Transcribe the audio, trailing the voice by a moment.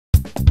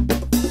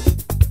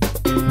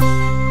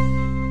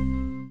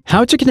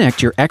How to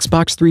connect your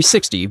Xbox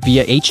 360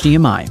 via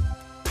HDMI.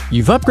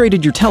 You've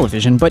upgraded your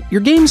television, but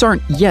your games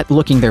aren't yet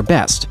looking their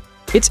best.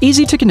 It's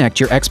easy to connect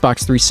your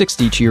Xbox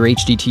 360 to your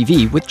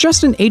HDTV with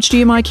just an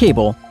HDMI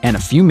cable and a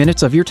few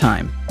minutes of your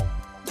time.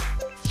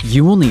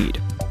 You will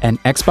need an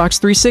Xbox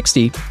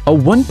 360, a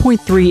 1.3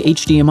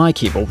 HDMI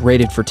cable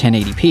rated for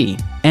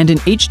 1080p, and an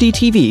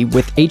HDTV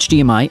with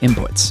HDMI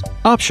inputs.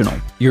 Optional,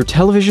 your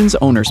television's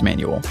owner's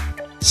manual.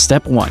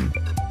 Step 1.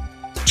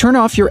 Turn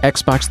off your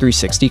Xbox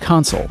 360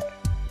 console.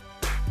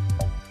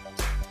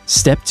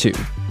 Step 2.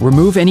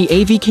 Remove any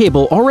AV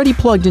cable already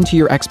plugged into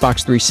your Xbox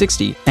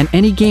 360 and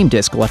any game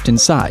disc left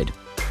inside.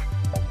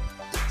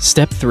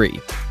 Step 3.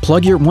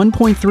 Plug your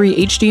 1.3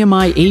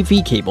 HDMI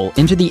AV cable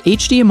into the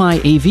HDMI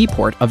AV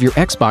port of your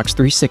Xbox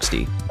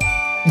 360.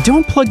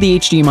 Don't plug the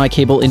HDMI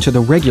cable into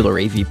the regular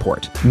AV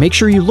port. Make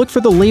sure you look for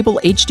the label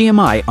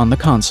HDMI on the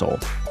console.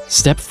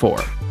 Step 4.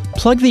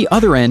 Plug the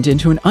other end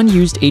into an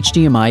unused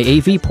HDMI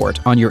AV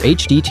port on your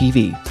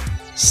HDTV.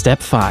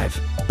 Step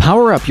 5.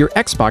 Power up your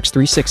Xbox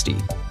 360.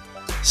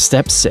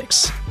 Step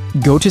 6.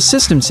 Go to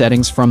System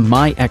Settings from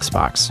My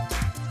Xbox.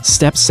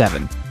 Step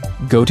 7.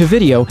 Go to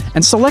Video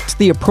and select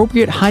the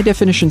appropriate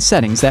high-definition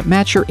settings that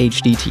match your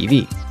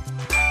HDTV.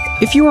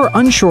 If you are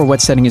unsure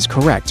what setting is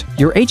correct,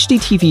 your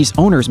HDTV's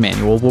owner's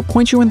manual will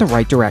point you in the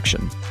right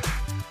direction.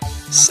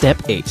 Step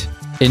 8.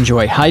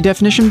 Enjoy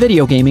high-definition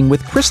video gaming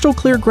with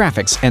crystal-clear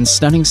graphics and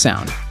stunning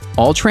sound,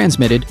 all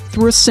transmitted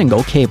through a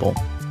single cable.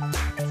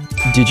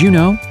 Did you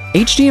know?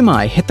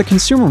 HDMI hit the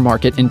consumer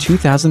market in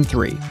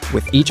 2003,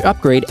 with each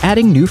upgrade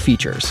adding new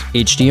features.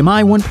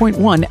 HDMI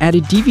 1.1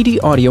 added DVD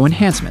audio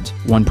enhancement,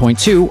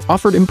 1.2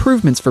 offered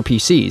improvements for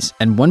PCs,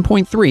 and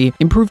 1.3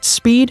 improved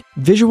speed,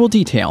 visual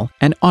detail,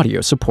 and audio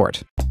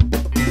support.